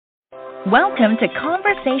Welcome to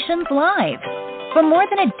Conversations Live. For more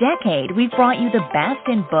than a decade, we've brought you the best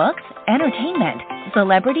in books, entertainment,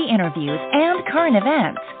 celebrity interviews, and current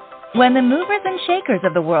events. When the movers and shakers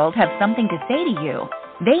of the world have something to say to you,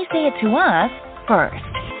 they say it to us first.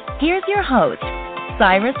 Here's your host,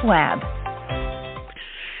 Cyrus Webb.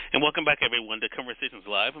 And welcome back, everyone, to Conversations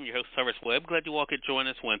Live. I'm your host, Cyrus Webb. Glad you all could join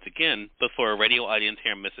us once again, but for a radio audience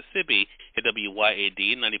here in Mississippi at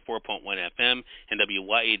WYAD 94.1 FM and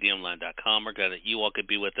WYADonline.com. We're glad that you all could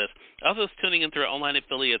be with us. Also, tuning in through our online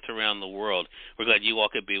affiliates around the world, we're glad you all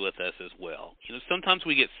could be with us as well. You know, sometimes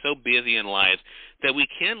we get so busy in life that we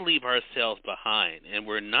can leave ourselves behind, and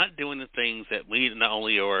we're not doing the things that we not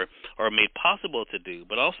only are made possible to do,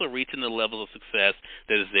 but also reaching the level of success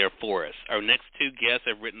that is there for us. Our next two guests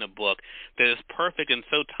have written a book that is perfect and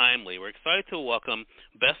so timely. We're excited to welcome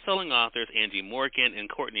best-selling authors Angie Morgan and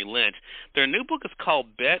Courtney Lynch. Their new book is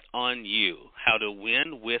called Bet on You, How to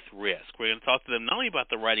Win with Risk. We're going to talk to them not only about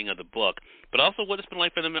the writing of the book, but also what it's been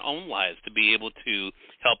like for them in their own lives to be able to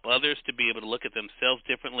help others, to be able to look at themselves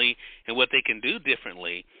differently and what they can do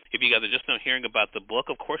differently. If you guys are just now hearing about the book,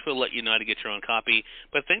 of course we'll let you know how to get your own copy.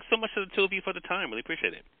 But thanks so much to the two of you for the time. Really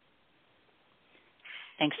appreciate it.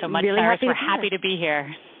 Thanks so much, Cyrus. We're happy to be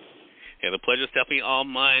here. Yeah, the pleasure is definitely all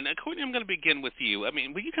mine. Courtney, I'm going to begin with you. I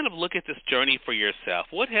mean, when you kind of look at this journey for yourself,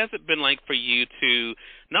 what has it been like for you to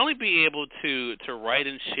not only be able to write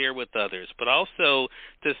and share with others, but also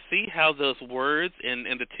to see how those words and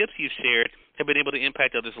the tips you've shared have been able to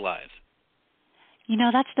impact others' lives? You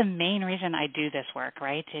know, that's the main reason I do this work,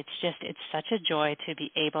 right? It's such a joy to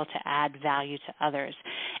be able to add value to others.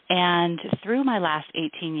 And through my last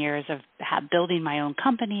 18 years of building my own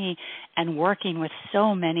company and working with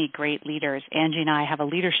so many great leaders, Angie and I have a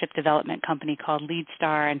leadership development company called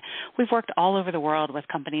LeadStar, and we've worked all over the world with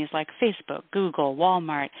companies like Facebook, Google,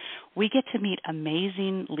 Walmart. We get to meet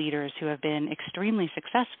amazing leaders who have been extremely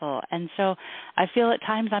successful. And so I feel at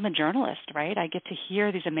times I'm a journalist, right? I get to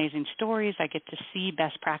hear these amazing stories. I get to see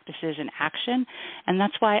best practices in action. And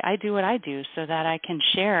that's why I do what I do, so that I can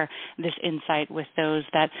share this insight with those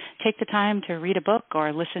that take the time to read a book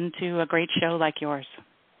or listen to a great show like yours.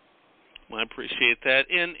 Well, I appreciate that.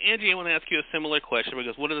 And Angie, I want to ask you a similar question,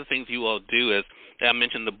 because one of the things you all do is, I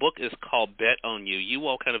mentioned the book is called Bet on You. You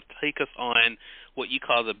all kind of take us on what you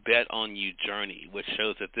call the Bet on You journey, which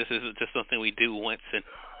shows that this isn't just something we do once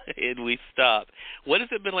and we stop. What has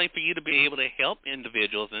it been like for you to be able to help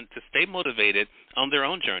individuals and to stay motivated on their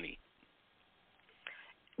own journey?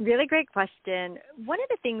 Really great question. One of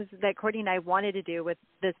the things that Courtney and I wanted to do with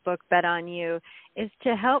this book, Bet on You, is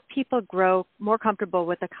to help people grow more comfortable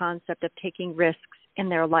with the concept of taking risks in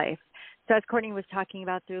their life. So as Courtney was talking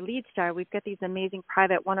about through LeadStar, we've got these amazing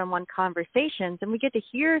private one-on-one conversations, and we get to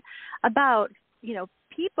hear about, you know,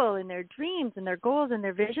 people and their dreams and their goals and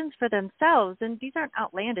their visions for themselves. And these aren't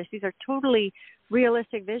outlandish. These are totally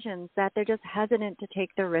realistic visions that they're just hesitant to take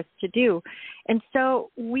the risk to do. And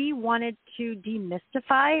so we wanted to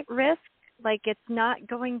demystify risk. Like, it's not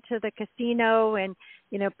going to the casino and,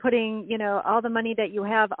 you know, putting, you know, all the money that you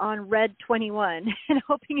have on red 21 and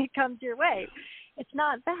hoping it comes your way. It's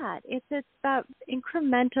not that. It's about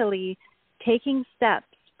incrementally taking steps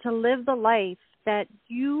to live the life that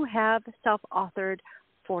you have self-authored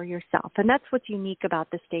for yourself. And that's what's unique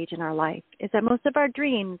about this stage in our life, is that most of our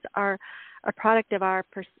dreams are a product of our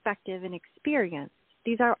perspective and experience.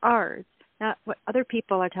 These are ours, not what other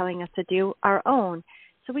people are telling us to do, our own.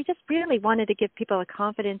 So we just really wanted to give people a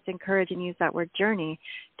confidence and courage, and use that word journey,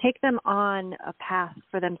 take them on a path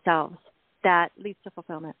for themselves that leads to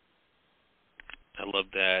fulfillment. I love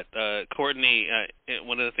that. Courtney,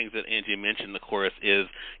 one of the things that Angie mentioned, of course, is,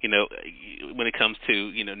 you know, when it comes to,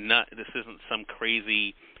 you know, this isn't some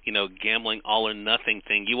crazy, you know, gambling all or nothing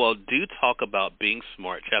thing. You all do talk about being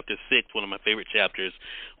smart. Chapter 6, one of my favorite chapters,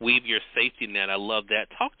 Weave Your Safety Net. I love that.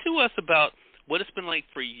 Talk to us about what it's been like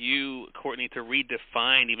for you, Courtney, to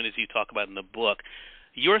redefine, even as you talk about in the book,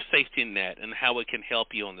 your safety net and how it can help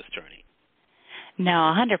you on this journey. No,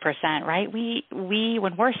 100%, right? We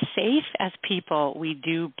when we're safe as people, we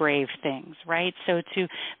do brave things, right? So to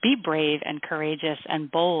be brave and courageous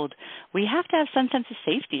and bold, we have to have some sense of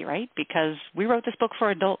safety, right? Because we wrote this book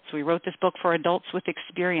for adults. We wrote this book for adults with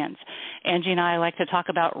experience. Angie and I like to talk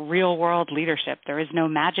about real-world leadership. There is no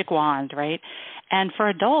magic wand, right? And for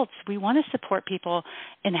adults, we want to support people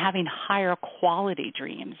in having higher quality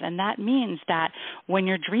dreams. And that means that when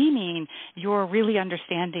you're dreaming, you're really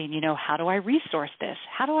understanding, you know, how do I resource this?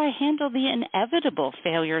 How do I handle the inevitable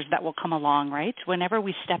failures that will come along, right? Whenever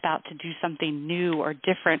we step out to do something new or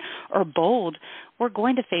different or bold, we're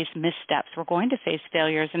going to face missteps. We're going to face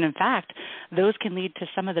failures. And in fact, those can lead to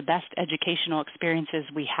some of the best educational experiences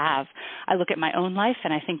we have. I look at my own life,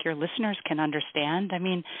 and I think your listeners can understand. I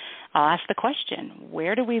mean, I'll ask the question,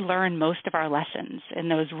 where do we learn most of our lessons? In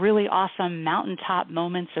those really awesome mountaintop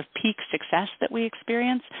moments of peak success that we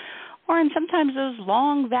experience, or in sometimes those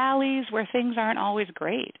long valleys where things aren't always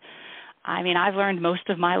great? I mean, I've learned most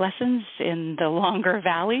of my lessons in the longer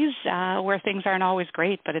valleys where things aren't always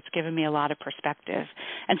great, but it's given me a lot of perspective.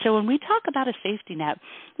 And so when we talk about a safety net,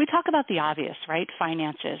 we talk about the obvious, right?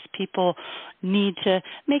 Finances. People need to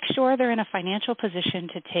make sure they're in a financial position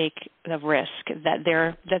to take the risk that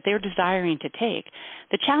they're desiring to take.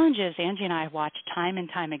 The challenge is, Angie and I have watched time and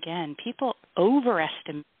time again, people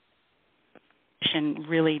overestimate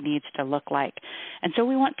really needs to look like. And so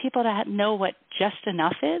we want people to know what just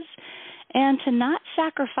enough is, and to not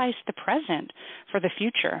sacrifice the present for the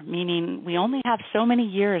future, meaning we only have so many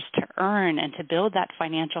years to earn and to build that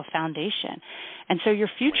financial foundation. And so your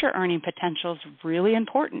future earning potential is really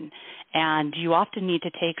important, and you often need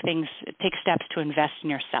to take steps to invest in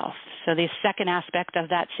yourself. So the second aspect of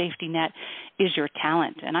that safety net is your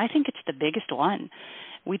talent, and I think it's the biggest one.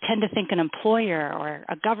 We tend to think an employer or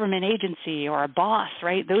a government agency or a boss,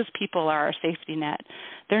 right? Those people are our safety net.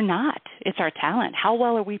 They're not. It's our talent. How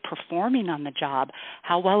well are we performing on the job?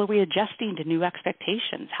 How well are we adjusting to new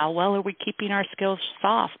expectations? How well are we keeping our skills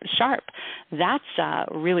sharp? That's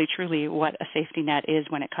really, truly what a safety net is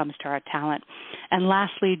when it comes to our talent. And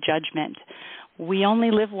lastly, judgment. We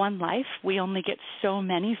only live one life. We only get so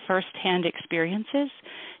many firsthand experiences.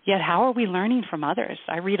 Yet how are we learning from others?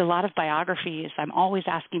 I read a lot of biographies. I'm always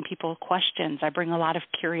asking people questions. I bring a lot of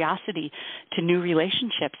curiosity to new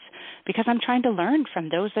relationships because I'm trying to learn from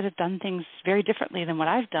those that have done things very differently than what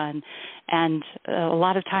I've done. And a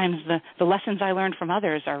lot of times the lessons I learned from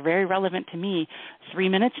others are very relevant to me 3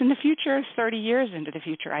 minutes in the future, 30 years into the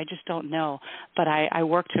future. I just don't know. But I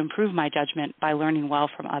work to improve my judgment by learning well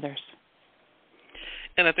from others.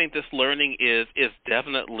 And I think this learning is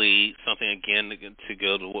definitely something, again, to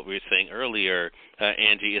go to what we were saying earlier,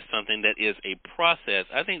 Angie, is something that is a process.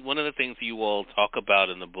 I think one of the things you all talk about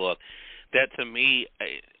in the book that to me,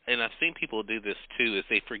 and I've seen people do this too, is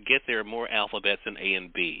they forget there are more alphabets than A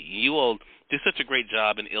and B. You all do such a great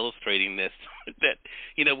job in illustrating this that,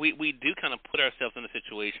 we do kind of put ourselves in a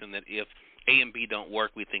situation that if A and B don't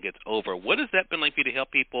work, we think it's over. What has that been like for you to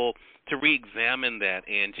help people to re-examine that,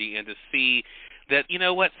 Angie, and to see that,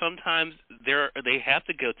 sometimes they have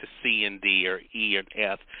to go to C and D or E and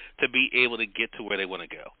F to be able to get to where they want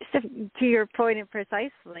to go? So to your point, and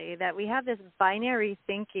precisely, that we have this binary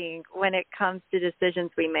thinking when it comes to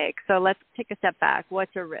decisions we make. So let's take a step back.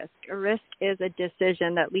 What's a risk? A risk is a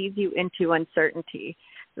decision that leads you into uncertainty.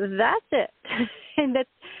 That's it. And that's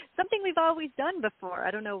something we've always done before.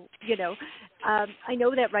 I don't know, I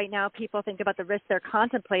know that right now people think about the risk they're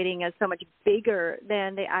contemplating as so much bigger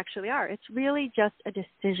than they actually are. It's really just a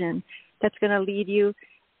decision that's going to lead you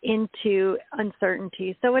into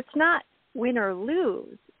uncertainty. So it's not win or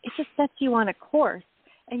lose. It just sets you on a course.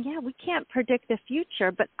 And yeah, we can't predict the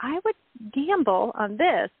future, but I would gamble on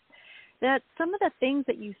this, that some of the things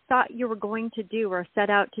that you thought you were going to do or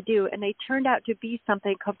set out to do, and they turned out to be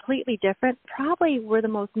something completely different, probably were the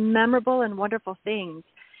most memorable and wonderful things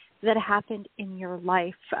that happened in your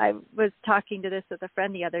life. I was talking to this with a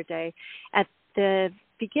friend the other day. At the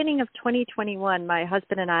beginning of 2021, my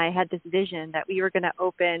husband and I had this vision that we were going to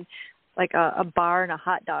open like a bar and a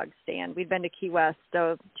hot dog stand. We'd been to Key West,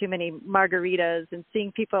 so too many margaritas and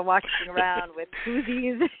seeing people walking around with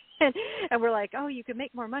koozies. And we're like, oh, you could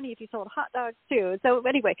make more money if you sold hot dogs too. So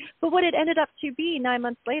anyway, but what it ended up to be 9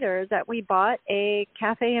 months later is that we bought a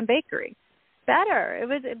cafe and bakery. Better. It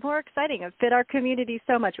was more exciting. It fit our community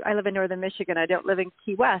so much. I live in northern Michigan. I don't live in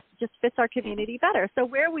Key West. It just fits our community better. So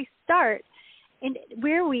where we start and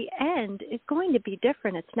where we end is going to be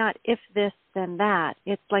different. It's not if this, then that.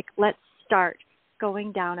 It's like, let's start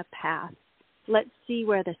going down a path. Let's see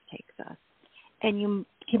where this takes us. And you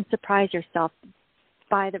can surprise yourself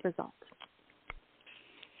by the results.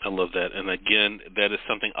 I love that. And again, that is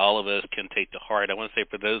something all of us can take to heart. I want to say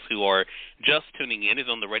for those who are just tuning in, either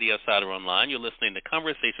on the radio side or online, you're listening to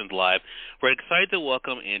Conversations Live. We're excited to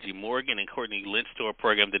welcome Angie Morgan and Courtney Lynch to our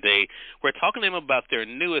program today. We're talking to them about their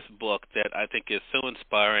newest book that I think is so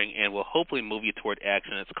inspiring and will hopefully move you toward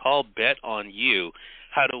action. It's called Bet on You: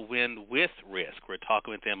 How to Win with Risk. We're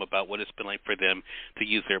talking with them about what it's been like for them to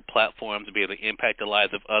use their platforms to be able to impact the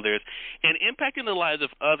lives of others. And impacting the lives of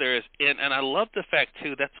others, and I love the fact,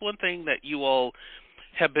 too, that's one thing that you all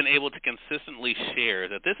have been able to consistently share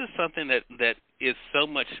that this is something that is so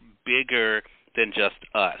much bigger than just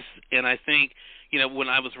us. And I think, when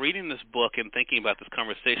I was reading this book and thinking about this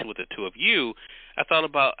conversation with the two of you, I thought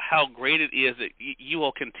about how great it is that you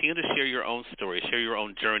all continue to share your own story, share your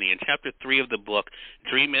own journey. In Chapter 3 of the book,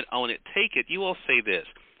 Dream It, Own It, Take It, you all say this: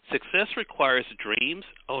 success requires dreams,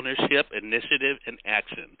 ownership, initiative, and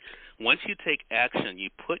action. Once you take action, you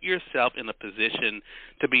put yourself in a position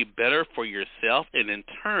to be better for yourself and, in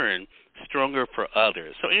turn, stronger for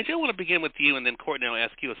others. So, Angie, I want to begin with you, and then Courtney, I'll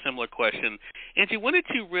ask you a similar question. Angie, when did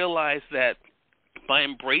you realize that by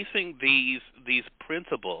embracing these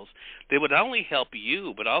principles, they would not only help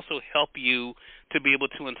you, but also help you to be able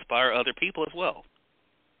to inspire other people as well?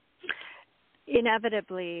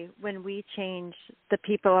 Inevitably, when we change, the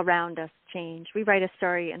people around us change. We write a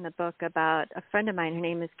story in the book about a friend of mine. Her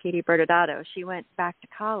name is Katie Bertodato. She went back to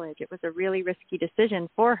college. It was a really risky decision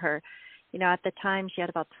for her. At the time, she had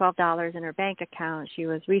about $12 in her bank account. She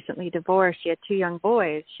was recently divorced. She had 2 young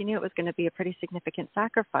boys. She knew it was going to be a pretty significant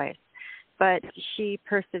sacrifice, but she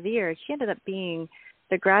persevered. She ended up being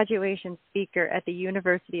the graduation speaker at the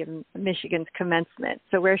University of Michigan's commencement.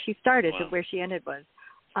 So where she started to where she ended was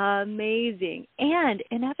amazing. And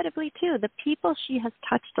inevitably, too, the people she has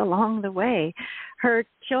touched along the way, her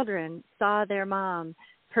children saw their mom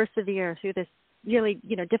persevere through this really,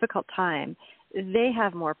 difficult time. They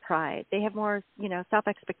have more pride. They have more,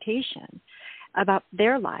 self-expectation about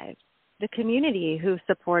their lives. The community who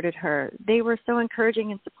supported her, they were so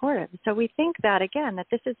encouraging and supportive. So we think that, again, that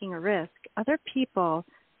this isn't a risk. Other people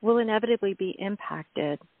will inevitably be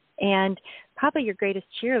impacted and probably your greatest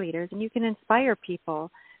cheerleaders, and you can inspire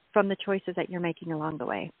people from the choices that you're making along the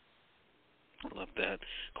way. I love that.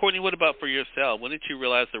 Courtney, what about for yourself? When did you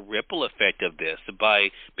realize the ripple effect of this, by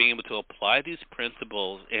being able to apply these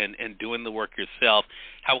principles and doing the work yourself,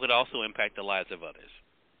 how it could also impact the lives of others?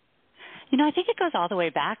 I think it goes all the way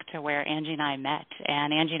back to where Angie and I met,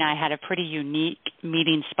 and Angie and I had a pretty unique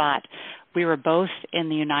meeting spot. We were both in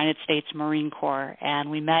the United States Marine Corps, and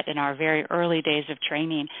we met in our very early days of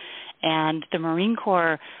training. And the Marine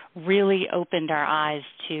Corps really opened our eyes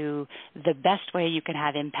to the best way you can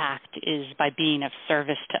have impact is by being of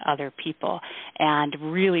service to other people, and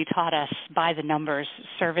really taught us by the numbers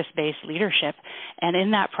service-based leadership. And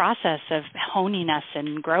in that process of honing us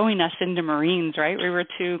and growing us into Marines, right, we were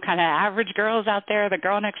 2 kind of average girls out there, the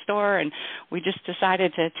girl next door, and we just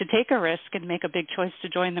decided to take a risk and make a big choice to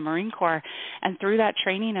join the Marine Corps. And through that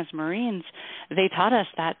training as Marines, they taught us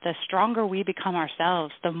that the stronger we become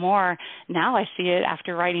ourselves, the more, now I see it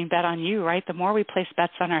after writing Bet on You, right? The more we place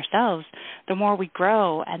bets on ourselves, the more we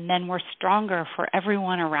grow, and then we're stronger for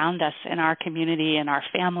everyone around us in our community and our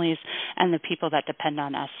families and the people that depend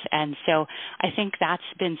on us. And so I think that's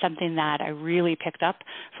been something that I really picked up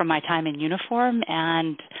from my time in uniform.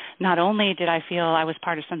 And not only did I feel I was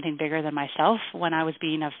part of something bigger than myself when I was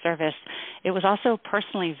being of service, it was also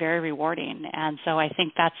personally very rewarding. And so I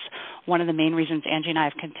think that's one of the main reasons Angie and I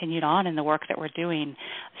have continued on in the work that we're doing.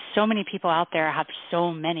 So many people out there have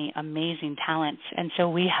so many amazing talents, and so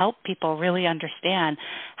we help people really understand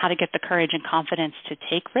how to get the courage and confidence to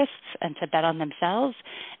take risks and to bet on themselves,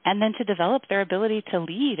 and then to develop their ability to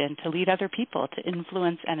lead and to lead other people, to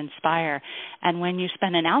influence and inspire. And when you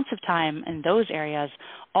spend an ounce of time in those areas,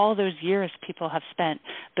 all those years people have spent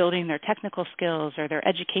building their technical skills or their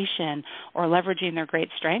education or leveraging their great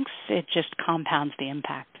strengths, it just compounds the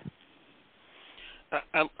impact.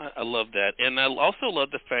 I love that, and I also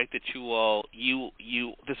love the fact that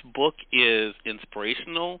this book is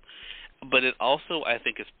inspirational, but it also, I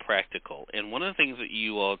think, is practical. And one of the things that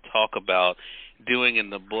you all talk about doing in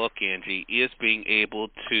the book, Angie, is being able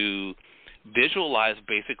to visualize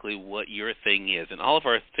basically what your thing is. And all of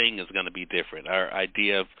our thing is going to be different, our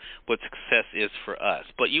idea of what success is for us.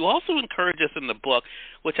 But you also encourage us in the book,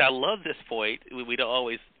 which I love this point, we don't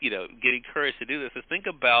always, get encouraged to do this, is think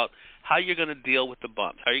about how you're going to deal with the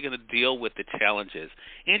bumps, how you're going to deal with the challenges.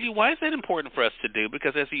 Angie, why is that important for us to do?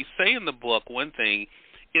 Because as you say in the book, one thing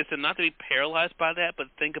is to not to be paralyzed by that, but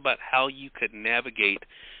think about how you could navigate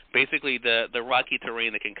basically the rocky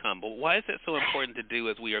terrain that can come. But why is that so important to do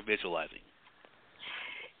as we are visualizing?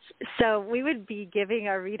 So we would be giving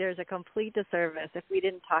our readers a complete disservice if we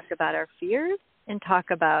didn't talk about our fears and talk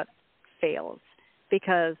about fails,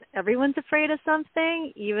 because everyone's afraid of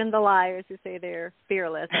something, even the liars who say they're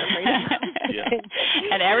fearless are afraid of something.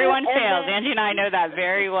 Yeah. And everyone fails. Angie and I know that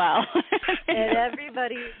very well. And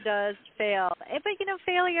everybody does fail. But,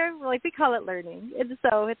 failure, like we call it learning. And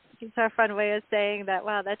so it's our fun way of saying that,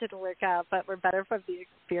 wow, that didn't work out, but we're better from the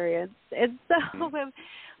experience. And so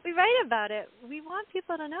we write about it. We want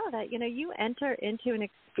people to know that, you enter into an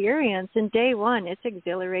experience and day one, it's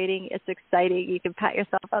exhilarating, it's exciting. You can pat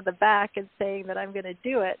yourself on the back and saying that I'm going to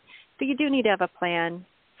do it. But you do need to have a plan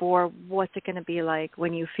for what's it going to be like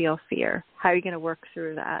when you feel fear. How are you going to work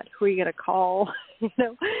through that? Who are you going to call?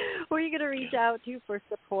 Who are you going to reach out to for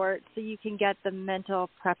support so you can get the mental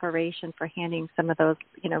preparation for handling some of those,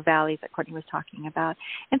 valleys that Courtney was talking about.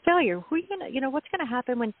 And failure, who are you going to, what's going to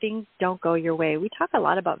happen when things don't go your way? We talk a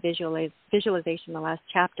lot about visualization in the last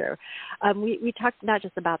chapter. We talked not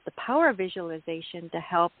just about the power of visualization to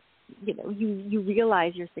help, you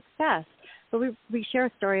realize your success. But we share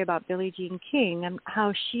a story about Billie Jean King and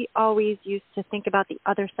how she always used to think about the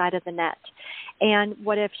other side of the net. And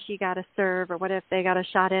what if she got a serve, or what if they got a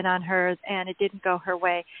shot in on hers and it didn't go her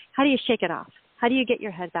way? How do you shake it off? How do you get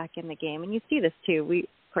your head back in the game? And you see this too.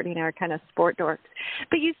 Courtney and I are kind of sport dorks.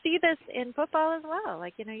 But you see this in football as well.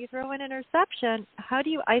 Like, you throw an interception. How do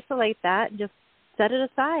you isolate that and just set it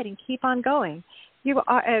aside and keep on going? You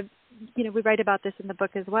are we write about this in the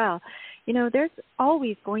book as well. There's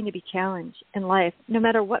always going to be challenge in life, no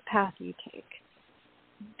matter what path you take.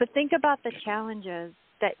 But think about the challenges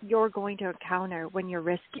that you're going to encounter when you're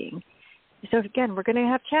risking. So again, we're going to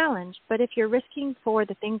have challenge, but if you're risking for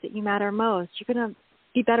the things that you matter most, you're going to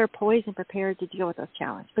be better poised and prepared to deal with those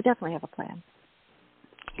challenges. But definitely have a plan.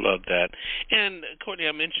 Love that. And, Courtney,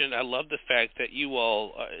 I love the fact that you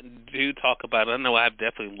all do talk about it. I know I've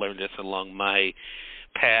definitely learned this along my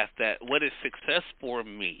path, that what is success for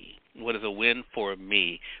me, what is a win for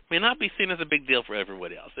me, may not be seen as a big deal for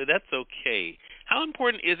everyone else. So that's okay. How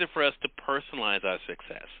important is it for us to personalize our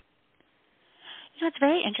success? It's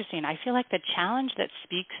very interesting. I feel like the challenge that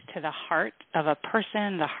speaks to the heart of a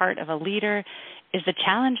person, the heart of a leader, is the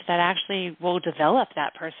challenge that actually will develop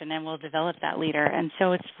that person and will develop that leader. And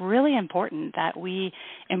so it's really important that we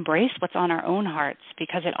embrace what's on our own hearts,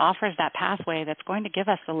 because it offers that pathway that's going to give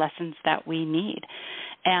us the lessons that we need.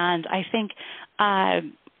 And I think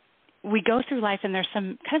we go through life and there's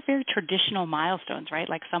some kind of very traditional milestones, right?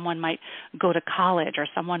 Like someone might go to college or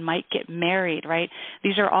someone might get married, right?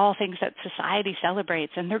 These are all things that society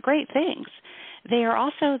celebrates, and they're great things. They are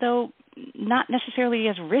also, though, not necessarily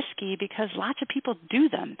as risky, because lots of people do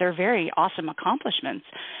them. They're very awesome accomplishments.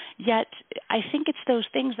 Yet I think it's those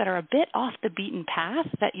things that are a bit off the beaten path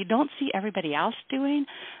that you don't see everybody else doing,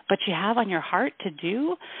 but you have on your heart to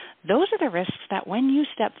do. Those are the risks that when you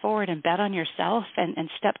step forward and bet on yourself and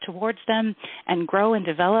step towards them and grow and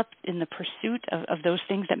develop in the pursuit of those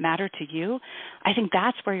things that matter to you, I think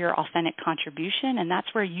that's where your authentic contribution, and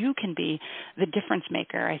that's where you can be the difference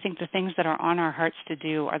maker. I think the things that are on our hearts to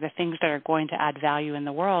do are the things that are going to add value in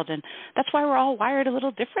the world, and that's why we're all wired a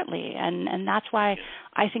little differently, and that's why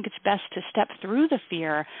I think it's best to step through the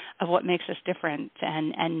fear of what makes us different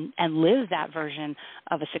and live that version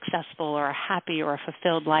of a successful or a happy or a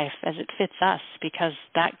fulfilled life as it fits us, because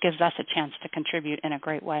that gives us a chance to contribute in a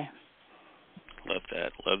great way. Love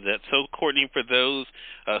that. So, Courtney, for those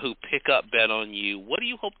who pick up Bet on You, what do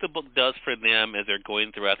you hope the book does for them as they're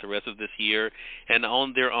going throughout the rest of this year and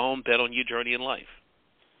on their own Bet on You journey in life?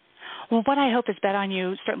 Well, what I hope is Bet on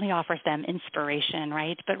You certainly offers them inspiration,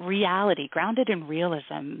 right? But reality, grounded in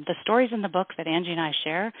realism. The stories in the book that Angie and I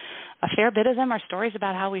share, a fair bit of them are stories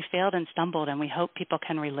about how we failed and stumbled, and we hope people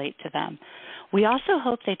can relate to them. We also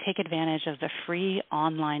hope they take advantage of the free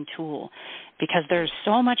online tool, because there's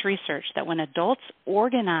so much research that when adults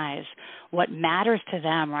organize what matters to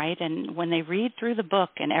them, right, and when they read through the book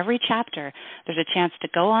in every chapter, there's a chance to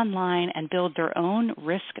go online and build their own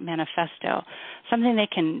risk manifesto, something they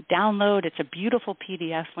can download. It's a beautiful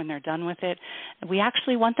PDF when they're done with it. We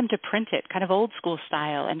actually want them to print it kind of old school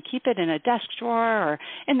style and keep it in a desk drawer or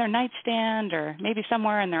in their nightstand or maybe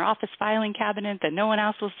somewhere in their office filing cabinet that no one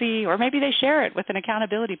else will see, or maybe they share it with an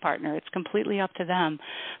accountability partner. It's completely up to them.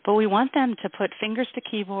 But we want them to put fingers to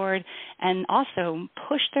keyboard and also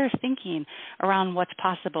push their thinking around what's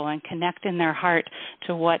possible and connect in their heart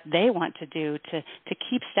to what they want to do to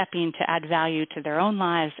keep stepping to add value to their own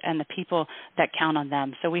lives and the people that count on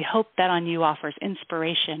them. So we hope Bet on You offers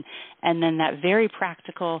inspiration and then that very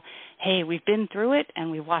practical, hey, we've been through it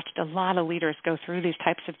and we've watched a lot of leaders go through these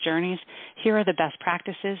types of journeys. Here are the best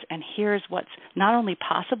practices, and here's what's not only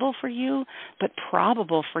possible for you, but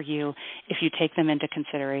probable for you if you take them into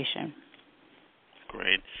consideration.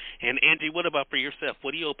 Great. And Angie, what about for yourself?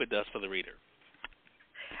 What do you hope it does for the reader?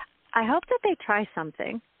 I hope that they try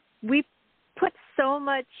something. We put so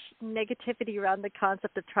much negativity around the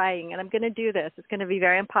concept of trying, and I'm going to do this. It's going to be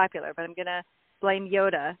very unpopular, but I'm going to blame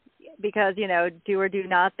Yoda because, do or do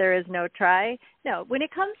not, there is no try. No, when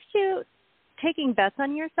it comes to taking bets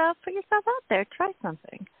on yourself, put yourself out there, try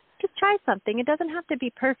something. just try something. It doesn't have to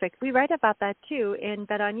be perfect. We write about that too in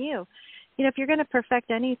Bet on You. You know, if you're going to perfect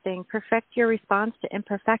anything, perfect your response to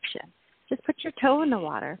imperfection. Just put your toe in the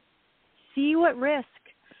water. See what risk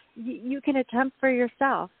you can attempt for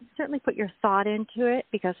yourself. Certainly put your thought into it,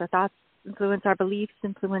 because our thoughts influence our beliefs,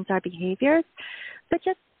 influence our behaviors. But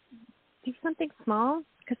just do something small,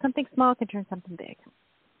 because something small can turn something big.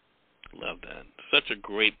 Love that. Such a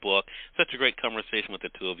great book. Such a great conversation with the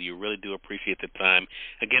two of you. Really do appreciate the time.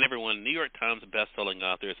 Again, everyone, New York Times best-selling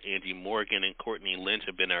authors Angie Morgan and Courtney Lynch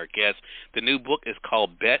have been our guests. The new book is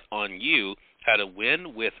called Bet on You, How to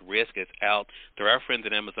Win with Risk. It's out through our friends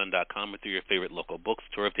at Amazon.com or through your favorite local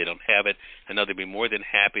bookstore. If they don't have it, I know they'd be more than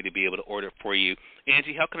happy to be able to order it for you.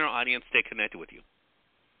 Angie, how can our audience stay connected with you?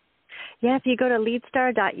 Yeah, if you go to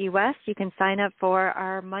leadstar.us, you can sign up for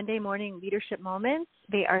our Monday morning leadership moments.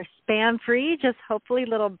 They are spam-free, just hopefully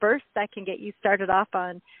little bursts that can get you started off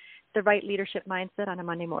on the right leadership mindset on a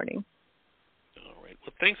Monday morning. All right.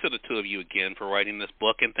 Well, thanks to the two of you again for writing this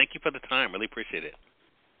book, and thank you for the time. Really appreciate it.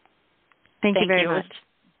 Thank you very much. It was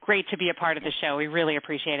great to be a part of the show. We really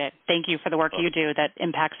appreciate it. Thank you for the work you do that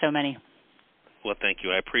impacts so many. Well, thank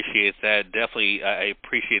you. I appreciate that. Definitely, I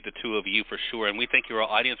appreciate the two of you for sure. And we thank your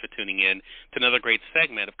audience for tuning in to another great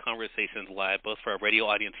segment of Conversations Live, both for our radio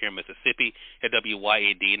audience here in Mississippi at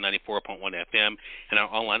WYAD 94.1 FM and our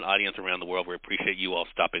online audience around the world. We appreciate you all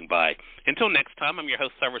stopping by. Until next time, I'm your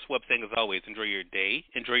host, Cyrus Webb, saying as always, enjoy your day,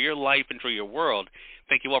 enjoy your life, enjoy your world.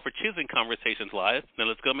 Thank you all for choosing Conversations Live. Now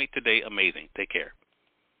let's go make today amazing. Take care.